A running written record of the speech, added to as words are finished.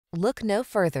Look no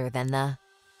further than the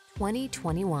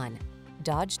 2021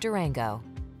 Dodge Durango.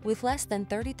 With less than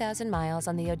 30,000 miles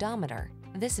on the odometer,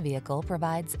 this vehicle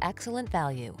provides excellent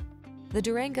value. The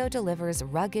Durango delivers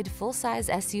rugged, full-size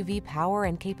SUV power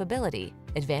and capability,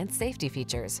 advanced safety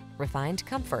features, refined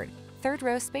comfort,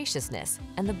 third-row spaciousness,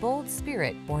 and the bold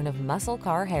spirit born of muscle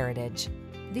car heritage.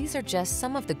 These are just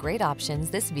some of the great options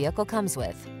this vehicle comes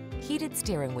with: heated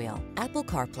steering wheel, Apple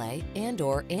CarPlay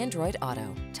and/or Android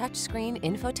Auto, touchscreen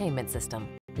infotainment system,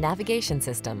 navigation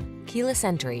system, keyless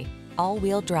entry,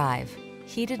 all-wheel drive,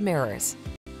 heated mirrors,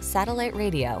 satellite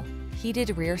radio,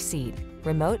 heated rear seat,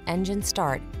 remote engine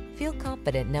start. Feel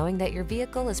confident knowing that your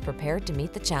vehicle is prepared to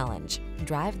meet the challenge.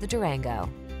 Drive the Durango.